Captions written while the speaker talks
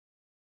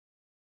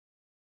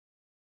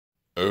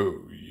Oh,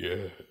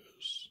 yes.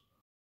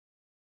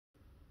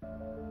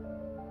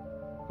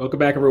 Welcome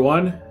back,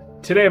 everyone.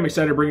 Today I'm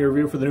excited to bring you a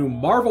review for the new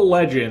Marvel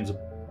Legends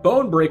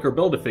Bonebreaker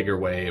Build-A-Figure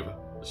wave,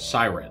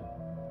 Siryn.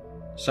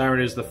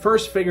 Siryn is the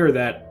first figure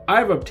that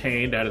I've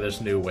obtained out of this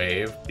new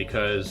wave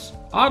because,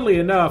 oddly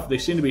enough, they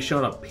seem to be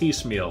showing up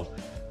piecemeal,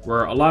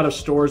 where a lot of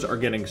stores are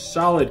getting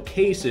solid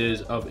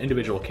cases of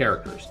individual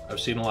characters. I've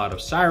seen a lot of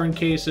Siryn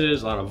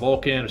cases, a lot of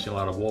Vulcan, I've seen a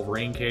lot of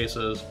Wolverine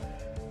cases.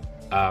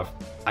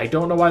 I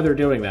don't know why they're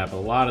doing that, but a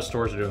lot of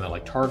stores are doing that.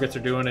 Like Targets are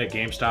doing it,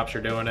 GameStops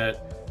are doing it.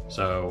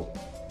 So,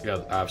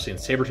 yeah, I've seen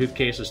Sabretooth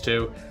cases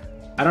too.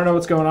 I don't know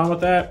what's going on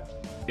with that.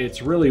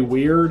 It's really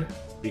weird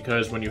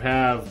because when you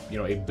have,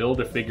 a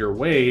build-a-figure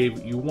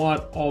wave, you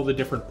want all the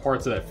different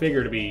parts of that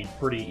figure to be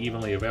pretty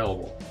evenly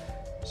available.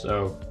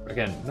 So,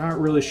 again, not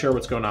really sure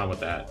what's going on with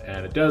that.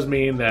 And it does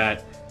mean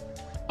that,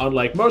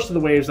 unlike most of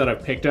the waves that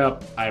I've picked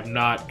up, I'm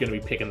not going to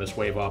be picking this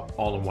wave up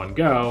all in one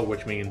go,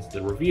 which means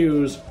the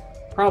reviews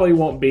probably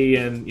won't be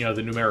in,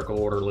 the numerical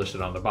order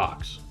listed on the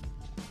box.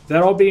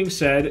 That all being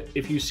said,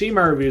 if you've seen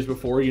my reviews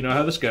before, you know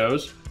how this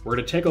goes. We're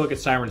going to take a look at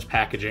Siryn's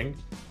packaging,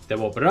 then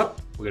we'll open it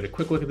up, we'll get a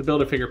quick look at the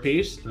Build-A-Figure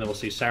piece, and then we'll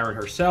see Siryn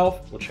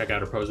herself, we'll check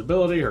out her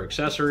posability, her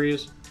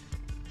accessories.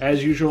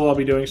 As usual, I'll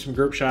be doing some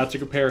group shots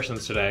and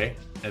comparisons today,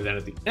 and then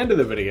at the end of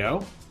the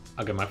video,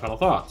 I'll give my final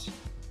thoughts.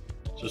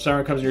 So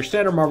Siryn comes in your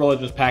standard Marvel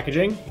Legends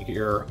packaging. You get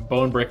your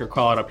Bonebreaker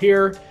callout up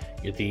here.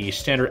 You get the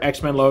standard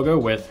X-Men logo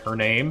with her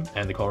name,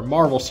 and they call her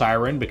Marvel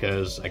Siryn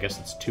because I guess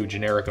it's too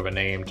generic of a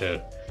name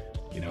to,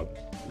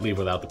 leave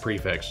without the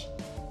prefix.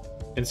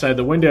 Inside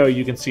the window,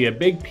 you can see a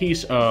big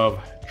piece of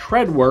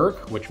tread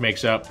work, which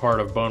makes up part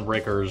of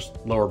Bonebreaker's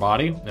lower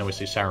body. Then we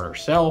see Siryn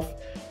herself.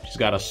 She's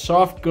got a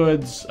soft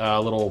goods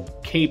little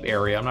cape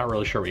area. I'm not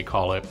really sure what you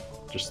call it.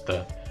 Just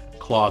the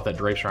cloth that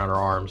drapes around her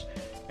arms.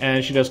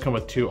 And she does come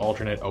with two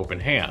alternate open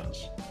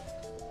hands.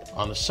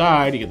 On the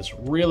side, you get this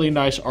really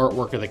nice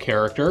artwork of the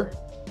character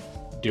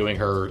doing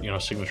her,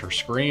 signature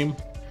scream.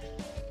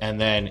 And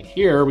then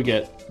here we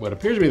get what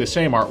appears to be the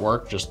same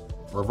artwork, just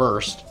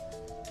reversed.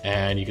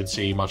 And you can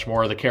see much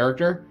more of the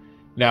character.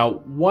 Now,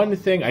 one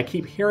thing I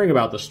keep hearing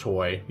about this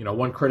toy,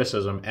 one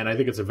criticism, and I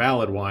think it's a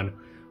valid one,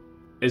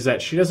 is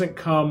that she doesn't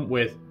come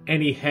with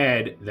any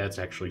head that's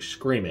actually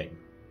screaming.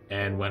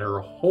 And when her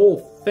whole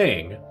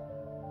thing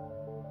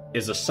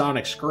is a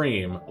sonic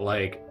scream,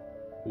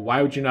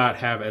 why would you not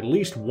have at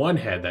least one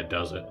head that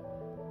does it?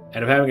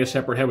 And if having a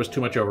separate head was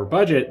too much over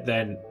budget,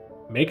 then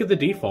make it the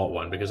default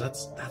one, because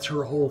that's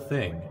her whole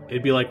thing.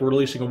 It'd be like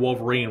releasing a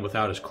Wolverine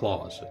without his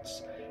claws.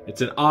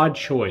 It's an odd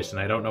choice, and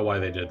I don't know why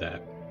they did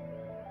that.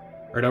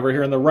 Right over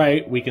here on the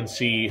right, we can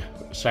see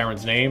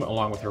Siryn's name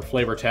along with her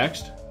flavor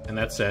text, and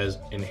that says,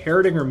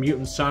 inheriting her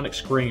mutant sonic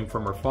scream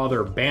from her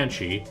father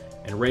Banshee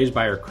and raised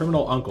by her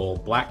criminal uncle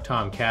Black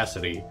Tom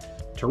Cassidy,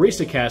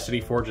 Teresa Cassidy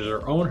forges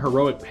her own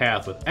heroic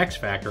path with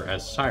X-Factor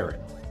as Siryn.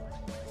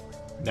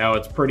 Now,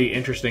 it's pretty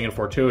interesting and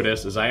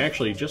fortuitous, as I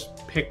actually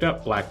just picked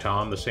up Black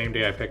Tom the same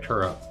day I picked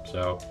her up,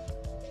 so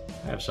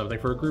I have something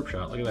for a group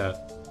shot. Look at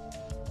that.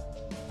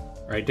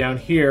 Right down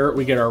here,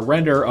 we get our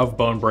render of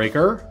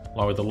Bonebreaker,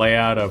 along with the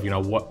layout of,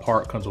 what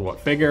part comes with what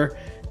figure,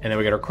 and then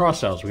we get our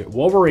cross-sells. We get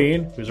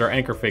Wolverine, who's our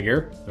anchor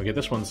figure. We get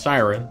this one,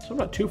 Siryn, so I'm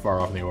not too far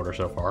off in the order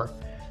so far.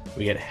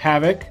 We get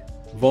Havoc,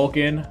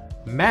 Vulcan,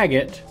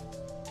 Maggot,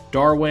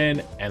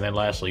 Darwin, and then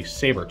lastly,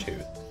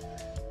 Sabretooth.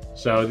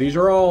 So these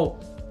are all,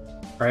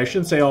 or I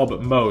shouldn't say all,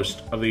 but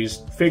most of these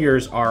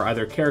figures are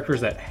either characters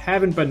that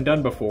haven't been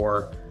done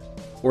before,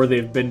 or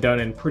they've been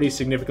done in pretty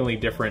significantly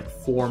different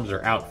forms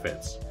or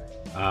outfits.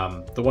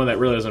 The one that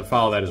really doesn't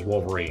follow that is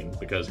Wolverine,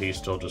 because he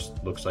still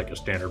just looks like a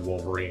standard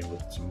Wolverine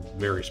with some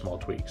very small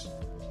tweaks.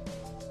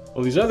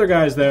 Well, these other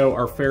guys, though,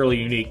 are fairly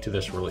unique to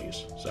this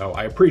release, so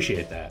I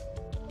appreciate that.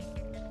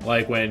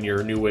 Like when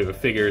your new wave of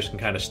figures can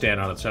kind of stand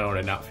on its own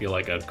and not feel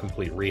like a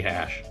complete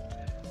rehash.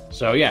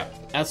 So yeah,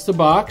 that's the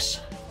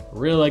box.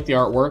 Really like the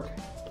artwork.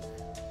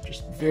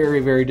 Just very,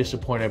 very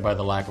disappointed by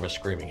the lack of a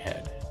screaming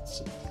head.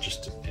 It's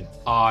just an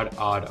odd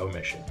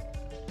omission.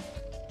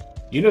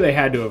 They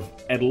had to have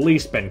at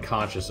least been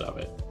conscious of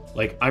it.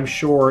 I'm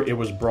sure it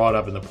was brought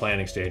up in the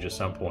planning stage at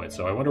some point,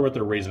 so I wonder what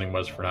their reasoning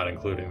was for not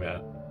including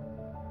that.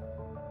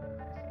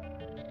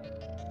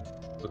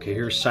 Okay,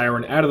 here's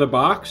Siryn out of the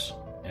box.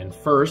 And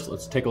first,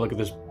 let's take a look at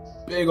this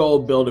big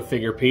old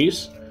Build-A-Figure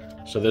piece.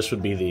 So this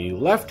would be the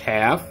left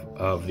half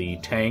of the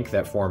tank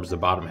that forms the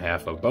bottom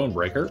half of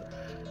Bonebreaker.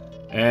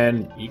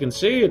 And you can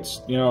see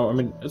it's,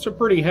 it's a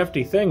pretty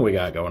hefty thing we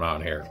got going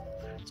on here.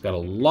 It's got a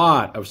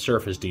lot of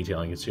surface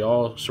detailing. You can see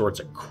all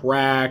sorts of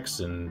cracks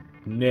and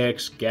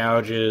nicks,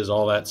 gouges,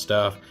 all that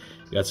stuff.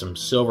 You got some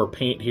silver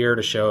paint here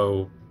to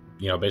show,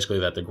 basically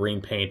that the green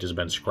paint has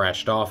been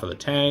scratched off of the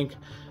tank.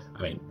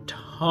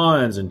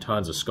 Tons and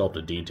tons of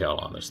sculpted detail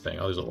on this thing.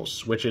 All these little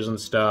switches and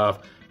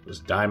stuff. This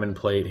diamond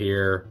plate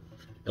here.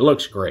 It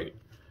looks great.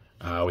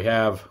 We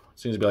have,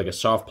 seems to be like a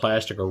soft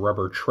plastic or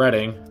rubber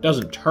treading. It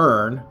doesn't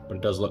turn, but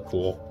it does look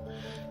cool.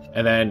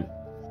 And then,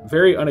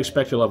 very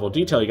unexpected level of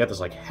detail. You got this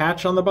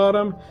hatch on the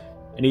bottom,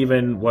 and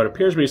even what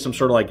appears to be some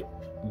sort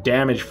of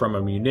damage from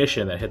a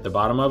munition that hit the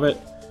bottom of it.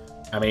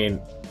 I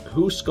mean,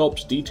 who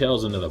sculpts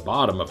details into the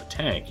bottom of a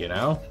tank, you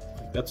know?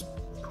 That's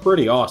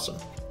pretty awesome.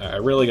 I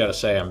really gotta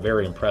say, I'm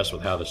very impressed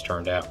with how this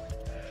turned out.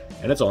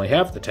 And it's only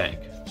half the tank.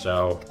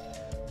 So,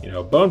 you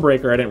know,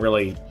 Bonebreaker, I didn't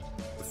really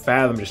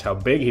fathom just how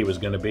big he was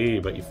gonna be,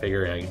 but you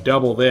figure, you know, you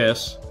double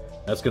this,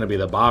 that's gonna be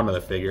the bottom of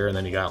the figure, and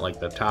then you got like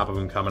the top of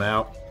him coming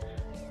out.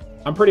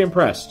 I'm pretty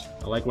impressed.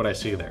 I like what I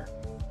see there.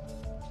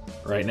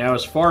 Right now,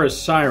 as far as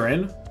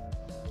Siryn,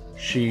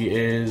 she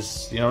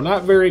is, you know,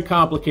 not very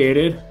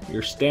complicated.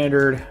 Your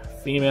standard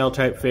female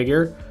type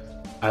figure.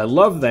 I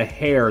love the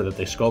hair that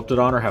they sculpted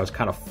on her, how it's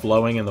kind of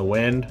flowing in the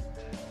wind.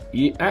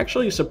 You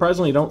actually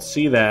surprisingly don't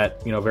see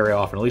that, you know, very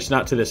often, at least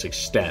not to this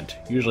extent.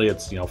 Usually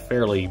it's, you know,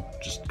 fairly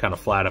just kind of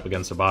flat up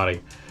against the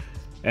body.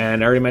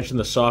 And I already mentioned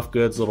the soft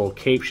goods little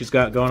cape she's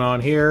got going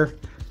on here.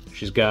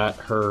 She's got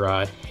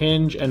her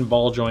hinge and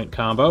ball joint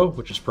combo,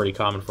 which is pretty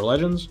common for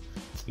Legends.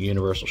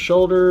 Universal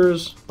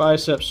shoulders,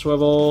 bicep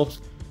swivel,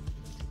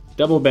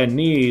 double bend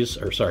knees,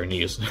 or sorry,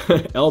 knees,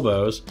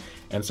 elbows.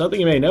 And something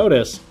you may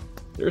notice,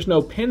 there's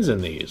no pins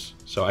in these.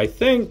 So I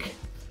think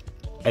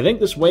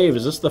this wave,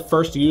 is this the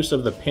first use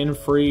of the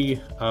pin-free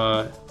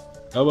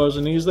elbows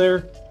and knees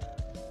there?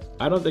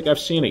 I don't think I've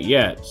seen it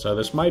yet, so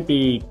this might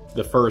be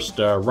the first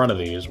run of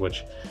these,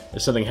 which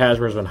is something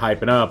Hasbro's been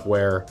hyping up,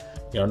 where,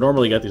 you know,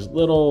 normally you got these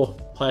little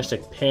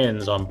plastic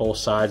pins on both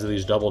sides of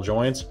these double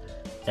joints,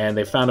 and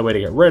they found a way to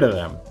get rid of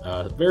them.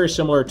 Very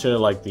similar to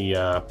like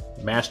the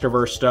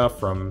Masterverse stuff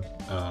from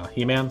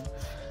He-Man.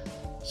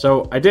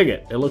 So I dig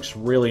it. It looks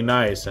really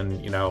nice,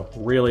 and, you know,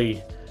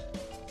 really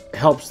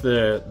helps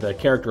the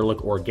character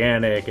look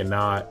organic and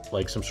not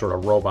like some sort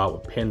of robot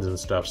with pins and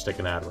stuff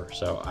sticking out of her.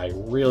 So I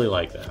really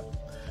like that.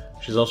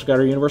 She's also got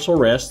her universal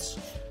wrists,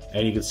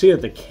 and you can see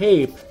that the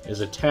cape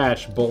is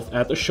attached both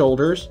at the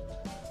shoulders.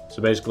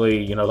 So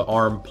basically, you know, the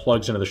arm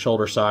plugs into the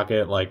shoulder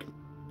socket, like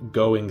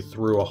going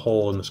through a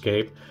hole in this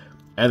cape.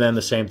 And then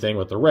the same thing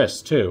with the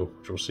wrists too,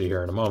 which we'll see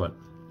here in a moment.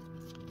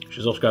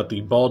 She's also got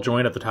the ball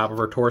joint at the top of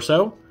her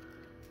torso.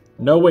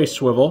 No waist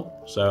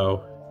swivel,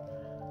 so,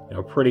 you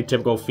know, pretty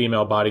typical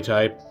female body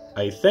type.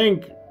 I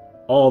think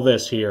all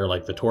this here,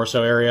 like the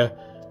torso area,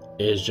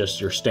 is just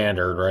your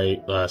standard,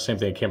 right? Same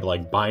thing, it came to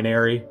like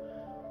binary.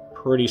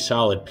 Pretty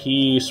solid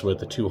piece with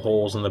the two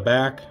holes in the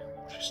back.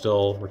 She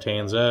still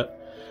retains that.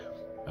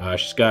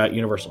 She's got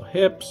universal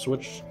hips,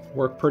 which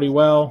work pretty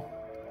well.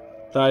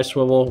 Thigh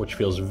swivel, which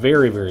feels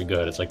very, very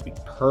good. It's like the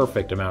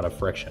perfect amount of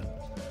friction.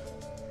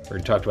 We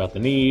already talked about the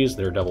knees.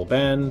 They're double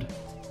bend.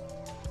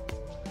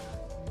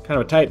 Kind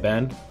of a tight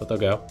bend, but they'll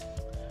go.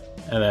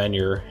 And then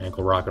your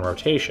ankle rock and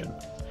rotation.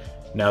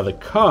 Now the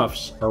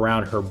cuffs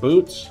around her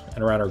boots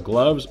and around her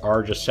gloves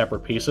are just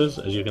separate pieces,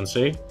 as you can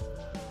see.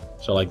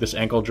 So like this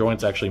ankle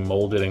joint's actually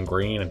molded in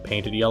green and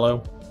painted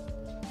yellow.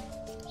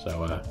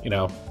 So, you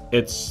know,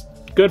 it's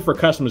good for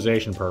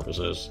customization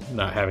purposes,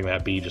 not having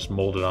that be just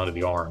molded onto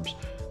the arms.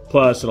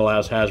 Plus, it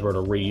allows Hasbro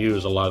to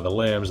reuse a lot of the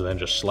limbs and then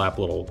just slap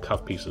little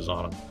cuff pieces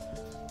on them.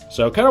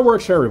 So it kind of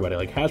works for everybody.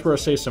 Like, Hasbro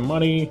saves some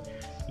money,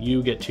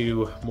 you get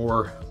to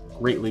more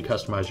greatly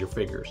customize your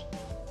figures.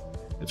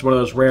 It's one of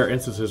those rare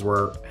instances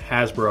where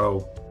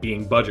Hasbro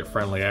being budget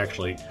friendly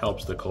actually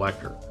helps the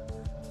collector.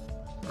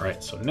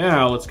 Alright, so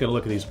now let's get a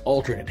look at these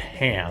alternate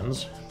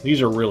hands.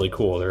 These are really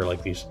cool. They're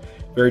like these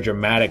very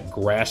dramatic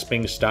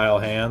grasping style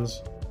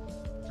hands.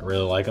 I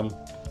really like them.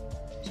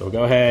 So we'll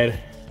go ahead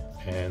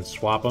and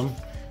swap them.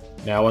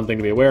 Now, one thing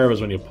to be aware of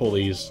is when you pull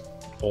these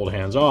old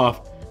hands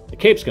off, the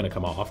cape's going to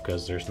come off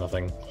because there's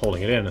nothing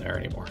holding it in there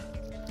anymore.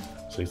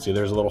 So you can see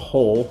there's a little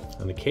hole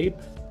in the cape.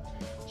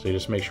 So you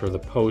just make sure the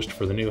post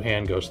for the new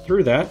hand goes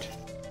through that.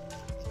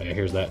 Okay,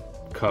 here's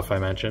that cuff I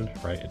mentioned,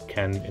 right? It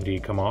can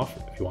indeed come off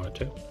if you want it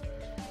to.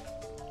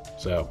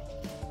 So,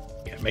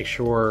 yeah, make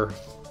sure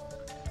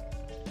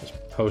this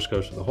post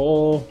goes to the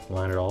hole,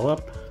 line it all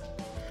up,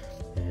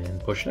 and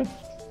push it in.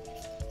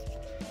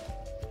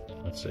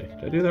 Let's see,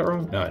 did I do that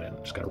wrong? No, I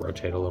didn't. Just gotta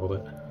rotate a little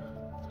bit.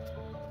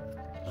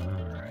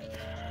 Alright.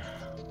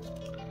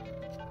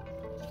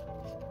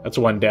 That's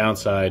one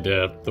downside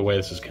to the way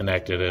this is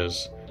connected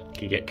is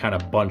you get kind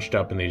of bunched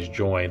up in these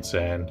joints,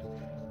 and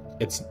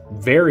it's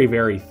very,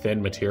 very thin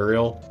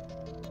material.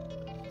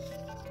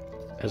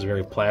 Has a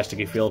very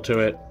plasticky feel to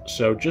it.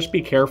 So just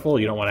be careful.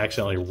 You don't want to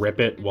accidentally rip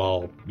it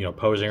while, you know,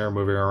 posing or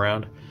moving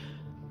around.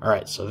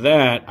 Alright, so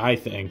that, I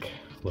think,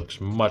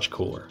 looks much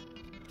cooler.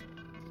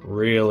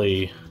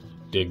 Really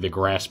dig the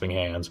grasping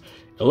hands.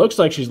 It looks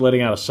like she's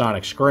letting out a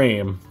sonic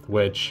scream,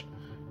 which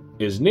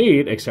is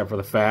neat, except for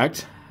the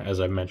fact,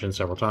 as I've mentioned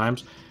several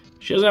times,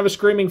 she doesn't have a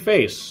screaming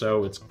face,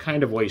 so it's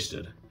kind of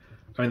wasted.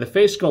 I mean, the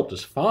face sculpt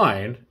is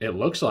fine. It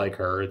looks like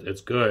her.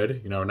 It's good.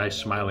 You know, a nice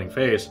smiling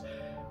face.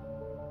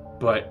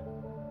 But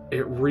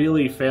it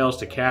really fails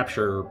to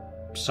capture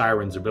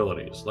Siryn's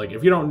abilities. Like,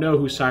 if you don't know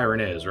who Siryn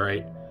is,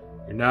 right?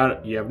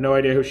 You have no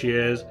idea who she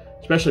is,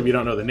 especially if you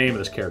don't know the name of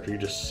this character. You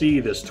just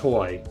see this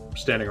toy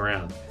standing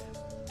around.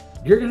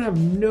 You're gonna have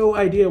no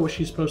idea what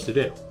she's supposed to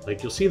do.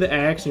 Like, you'll see the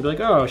X and you'll be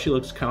like, oh, she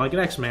looks kind of like an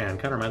X-Man.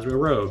 Kind of reminds me of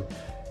Rogue.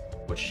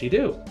 what's she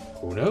do?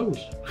 Who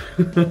knows?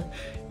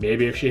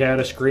 Maybe if she had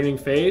a screaming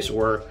face,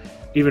 or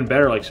even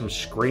better, like some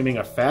screaming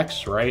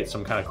effects, right?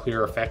 Some kind of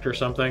clear effect or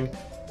something.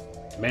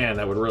 Man,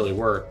 that would really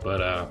work.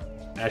 But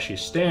as she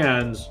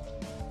stands,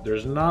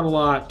 there's not a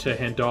lot to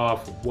hint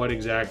off what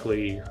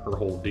exactly her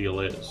whole deal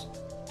is.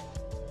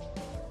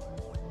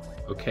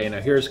 Okay,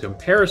 now here's a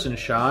comparison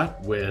shot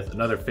with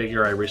another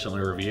figure I recently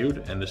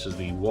reviewed, and this is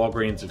the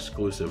Walgreens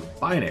exclusive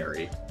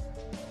Binary.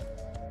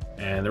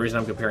 And the reason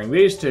I'm comparing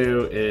these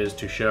two is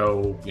to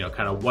show,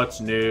 kind of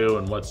what's new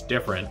and what's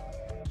different.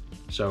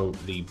 So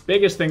the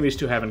biggest thing these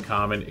two have in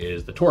common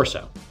is the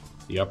torso.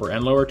 The upper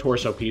and lower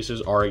torso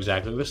pieces are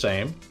exactly the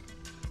same.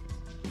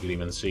 You can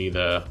even see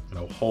the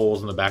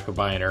holes in the back of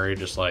Binary,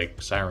 just like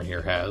Siryn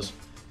here has.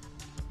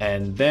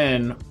 And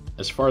then,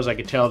 as far as I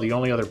can tell, the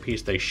only other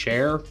piece they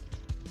share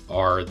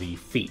are the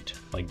feet,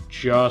 like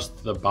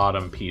just the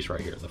bottom piece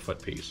right here, the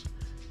foot piece.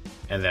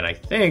 And then I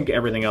think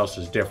everything else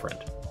is different.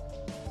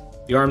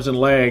 The arms and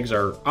legs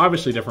are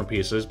obviously different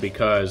pieces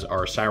because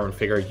our Siryn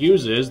figure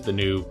uses the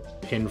new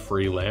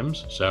pin-free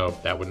limbs, so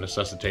that would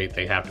necessitate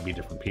they have to be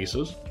different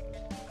pieces.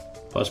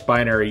 Plus,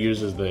 Binary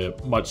uses the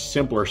much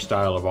simpler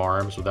style of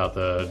arms without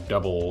the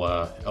double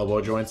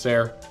elbow joints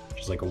there,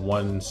 which is like a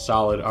one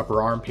solid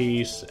upper arm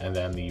piece and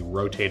then the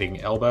rotating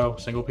elbow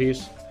single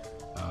piece.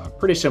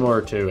 Pretty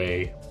similar to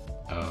a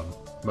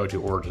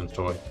Motu Origins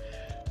toy.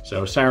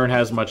 So Siryn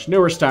has much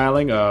newer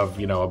styling of,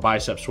 a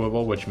bicep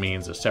swivel, which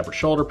means a separate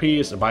shoulder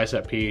piece, a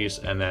bicep piece,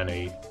 and then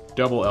a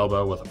double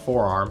elbow with a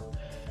forearm.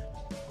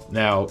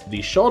 Now,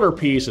 the shoulder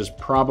piece is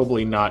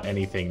probably not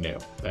anything new.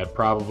 That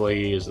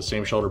probably is the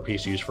same shoulder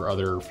piece used for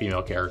other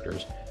female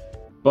characters.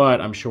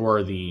 But I'm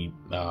sure the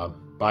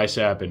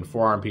bicep and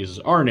forearm pieces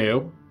are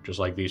new, just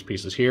like these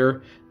pieces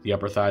here. The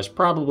upper thigh is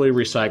probably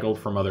recycled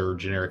from other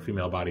generic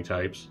female body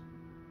types.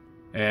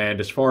 And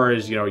as far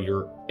as,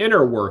 your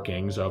inner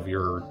workings of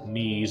your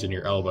knees and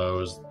your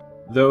elbows,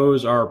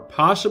 those are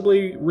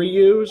possibly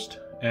reused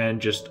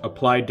and just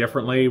applied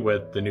differently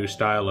with the new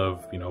style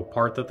of,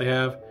 part that they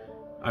have.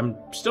 I'm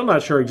still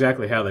not sure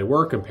exactly how they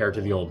work compared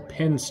to the old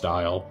pin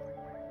style.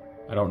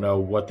 I don't know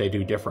what they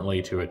do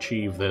differently to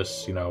achieve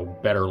this,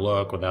 better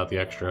look without the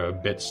extra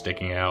bits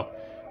sticking out.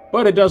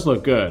 But it does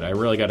look good. I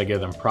really got to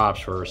give them props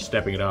for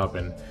stepping it up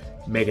and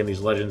making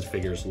these Legends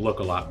figures look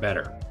a lot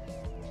better.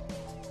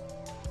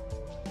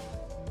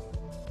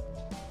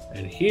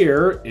 And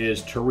here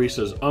is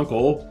Teresa's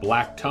uncle,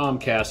 Black Tom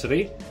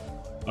Cassidy.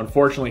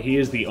 Unfortunately, he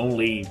is the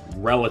only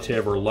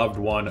relative or loved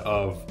one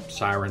of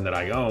Siryn that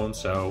I own,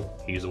 so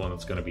he's the one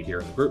that's going to be here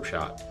in the group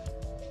shot.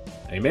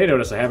 And you may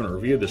notice I haven't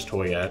reviewed this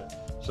toy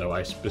yet, so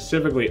I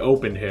specifically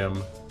opened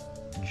him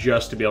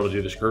just to be able to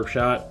do this group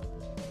shot.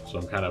 So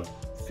I'm kind of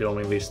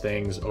filming these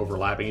things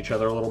overlapping each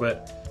other a little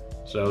bit.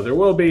 So there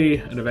will be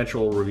an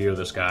eventual review of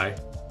this guy.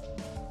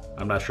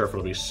 I'm not sure if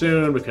it'll be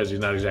soon because he's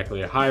not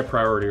exactly a high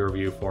priority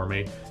review for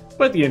me,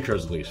 but the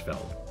intro's at least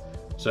filmed.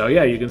 So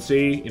yeah, you can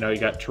see, you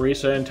got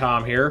Teresa and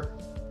Tom here.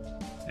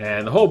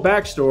 And the whole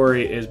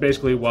backstory is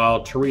basically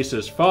while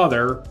Teresa's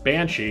father,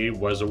 Banshee,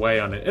 was away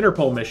on an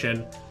Interpol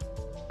mission,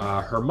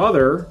 her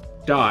mother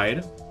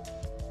died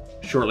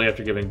shortly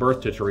after giving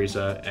birth to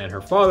Teresa, and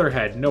her father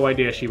had no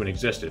idea she even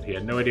existed. He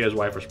had no idea his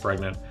wife was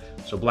pregnant.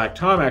 So Black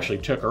Tom actually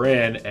took her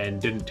in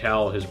and didn't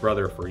tell his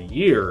brother for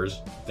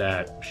years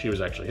that she was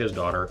actually his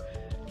daughter.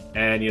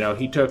 And,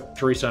 he took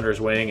Teresa under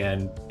his wing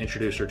and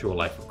introduced her to a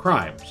life of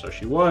crime. So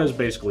she was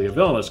basically a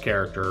villainous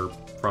character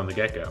from the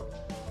get-go.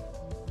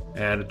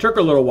 And it took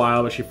her a little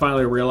while, but she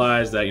finally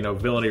realized that,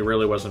 villainy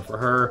really wasn't for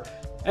her,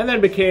 and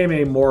then became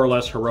a more or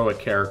less heroic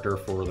character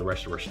for the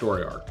rest of her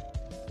story arc.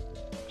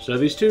 So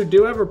these two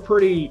do have a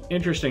pretty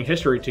interesting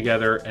history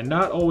together, and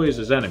not always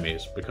as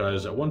enemies,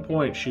 because at one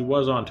point she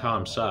was on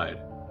Tom's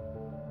side.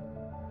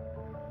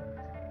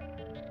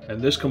 And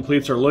this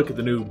completes our look at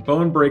the new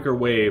Bonebreaker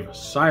Wave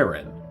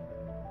Siryn.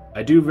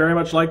 I do very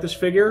much like this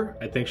figure.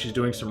 I think she's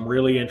doing some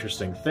really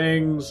interesting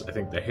things. I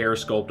think the hair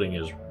sculpting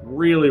is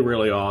really,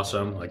 really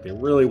awesome. Like, they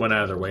really went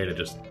out of their way to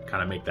just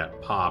kind of make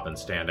that pop and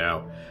stand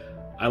out.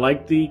 I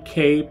like the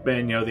cape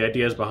and, the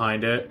ideas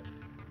behind it.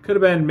 Could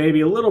have been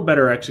maybe a little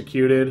better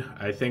executed.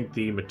 I think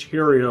the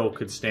material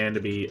could stand to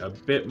be a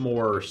bit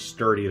more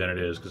sturdy than it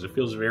is, because it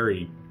feels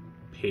very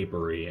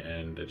papery,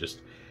 and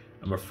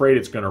I'm afraid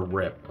it's going to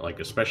rip,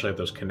 like especially at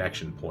those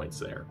connection points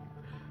there.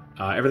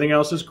 Everything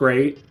else is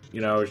great.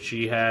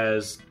 She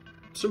has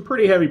some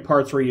pretty heavy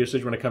parts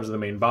reusage when it comes to the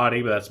main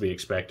body, but that's to be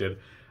expected.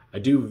 I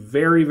do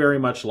very, very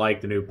much like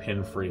the new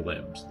pin-free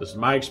limbs. This is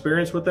my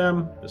experience with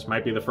them. This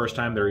might be the first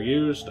time they're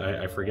used.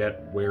 I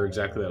forget where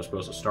exactly that was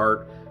supposed to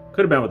start.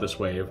 Could have been with this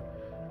wave.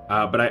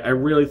 But I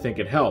really think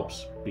it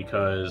helps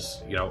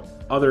because,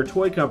 other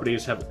toy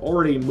companies have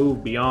already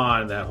moved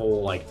beyond that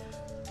whole,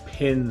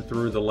 pin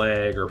through the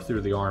leg or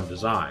through the arm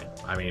design.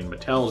 I mean,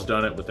 Mattel's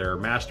done it with their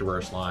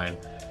Masterverse line.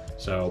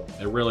 So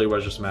it really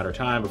was just a matter of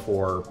time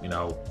before,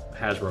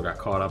 Hasbro got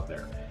caught up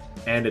there.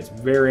 And it's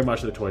very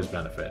much to the toy's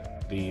benefit.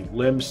 The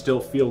limbs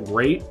still feel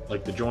great,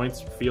 like the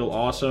joints feel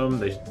awesome.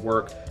 They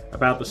work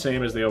about the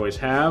same as they always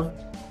have,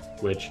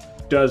 which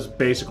does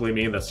basically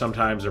mean that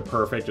sometimes they're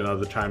perfect and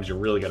other times you're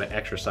really going to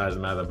exercise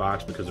them out of the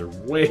box because they're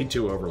way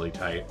too overly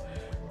tight.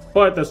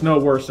 But that's no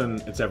worse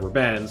than it's ever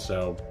been,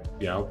 so,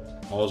 you know,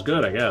 all's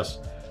good, I guess.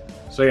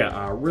 So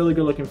yeah, a really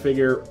good looking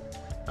figure.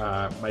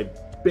 My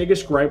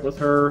biggest gripe with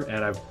her,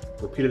 and I've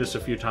repeated this a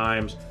few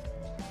times,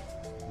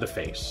 the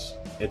face.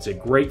 It's a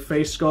great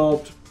face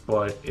sculpt,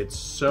 but it's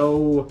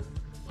so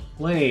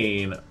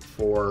plain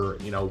for,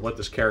 you know, what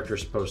this character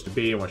is supposed to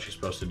be and what she's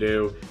supposed to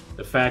do.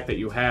 The fact that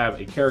you have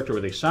a character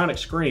with a sonic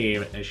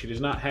scream and she does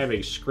not have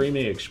a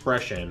screaming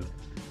expression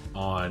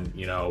on,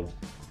 you know,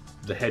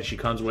 the head she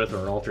comes with or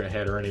an alternate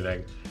head or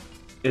anything,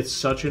 it's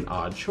such an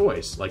odd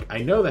choice. Like, I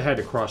know they had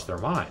to cross their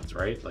minds,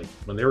 right? Like,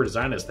 when they were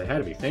designing this, they had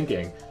to be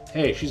thinking,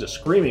 hey, she's a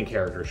screaming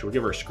character. Should we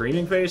give her a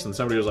screaming face? And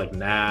somebody was like,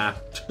 nah.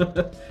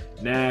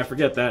 Nah,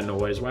 forget that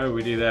noise. Why would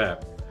we do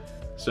that?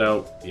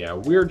 So, yeah,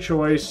 weird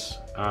choice.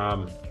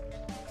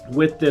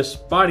 With this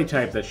body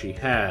type that she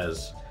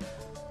has,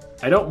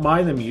 I don't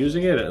mind them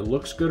using it. It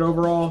looks good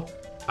overall.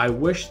 I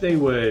wish they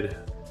would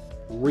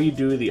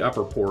redo the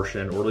upper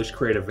portion, or at least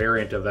create a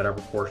variant of that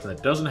upper portion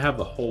that doesn't have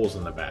the holes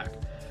in the back.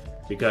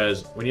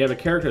 Because when you have a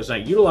character that's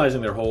not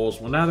utilizing their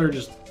holes, well, now they're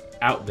just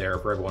out there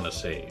for everyone to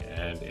see.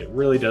 And it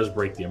really does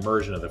break the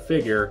immersion of the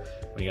figure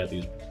when you got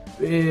these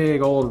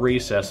big old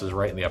recesses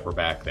right in the upper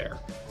back there.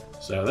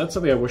 So that's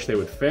something I wish they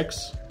would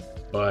fix,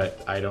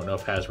 but I don't know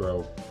if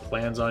Hasbro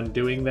plans on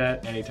doing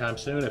that anytime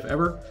soon, if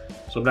ever.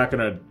 So I'm not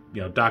going to,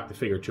 you know, dock the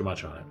figure too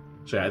much on it.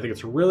 So yeah, I think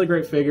it's a really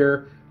great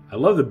figure. I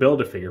love the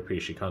Build-A-Figure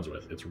piece she comes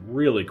with. It's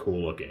really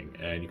cool looking,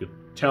 and you could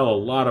tell a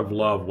lot of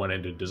love went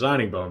into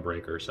designing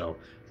Bonebreaker, so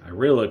I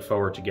really look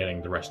forward to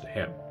getting the rest of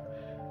him.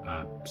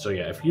 So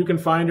yeah, if you can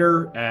find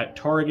her at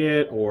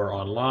Target or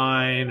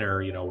online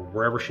or, you know,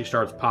 wherever she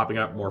starts popping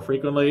up more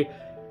frequently,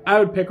 I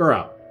would pick her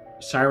up.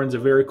 Siryn's a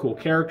very cool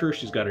character.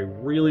 She's got a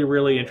really,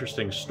 really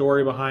interesting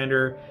story behind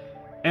her,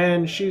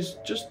 and she's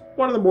just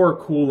one of the more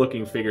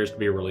cool-looking figures to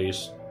be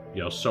released,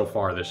 you know, so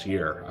far this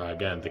year.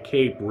 Again, the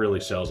cape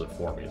really sells it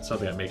for me. It's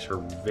something that makes her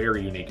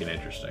very unique and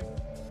interesting.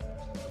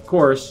 Of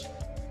course,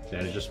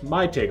 that is just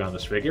my take on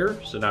this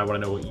figure, so now I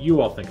want to know what you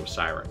all think of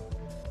Siryn.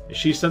 Is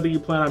she something you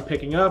plan on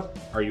picking up?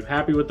 Are you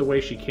happy with the way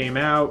she came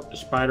out,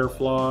 despite her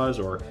flaws?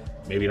 Or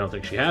maybe you don't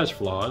think she has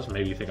flaws,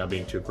 maybe you think I'm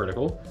being too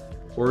critical.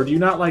 Or do you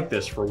not like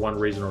this for one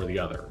reason or the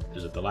other?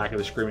 Is it the lack of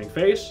the screaming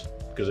face?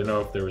 Because I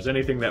know if there was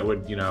anything that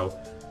would, you know,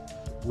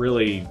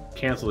 really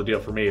cancel the deal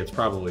for me, it's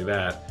probably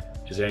that.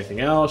 Is there anything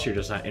else? You're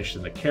just not interested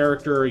in the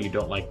character? You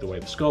don't like the way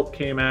the sculpt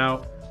came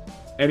out?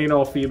 Any and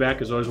all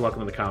feedback is always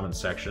welcome in the comments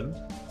section.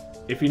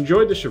 If you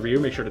enjoyed this review,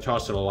 make sure to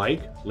toss it a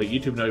like. Let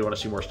YouTube know you want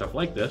to see more stuff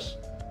like this.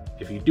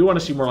 If you do want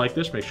to see more like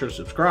this, make sure to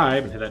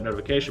subscribe and hit that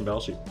notification bell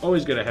so you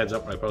always get a heads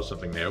up when I post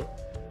something new.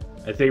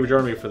 And thank you for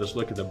joining me for this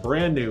look at the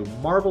brand new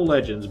Marvel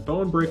Legends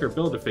Bonebreaker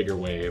Build-A-Figure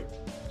Wave,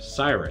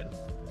 Siryn.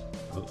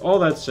 With all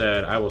that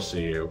said, I will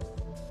see you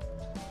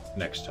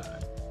next time.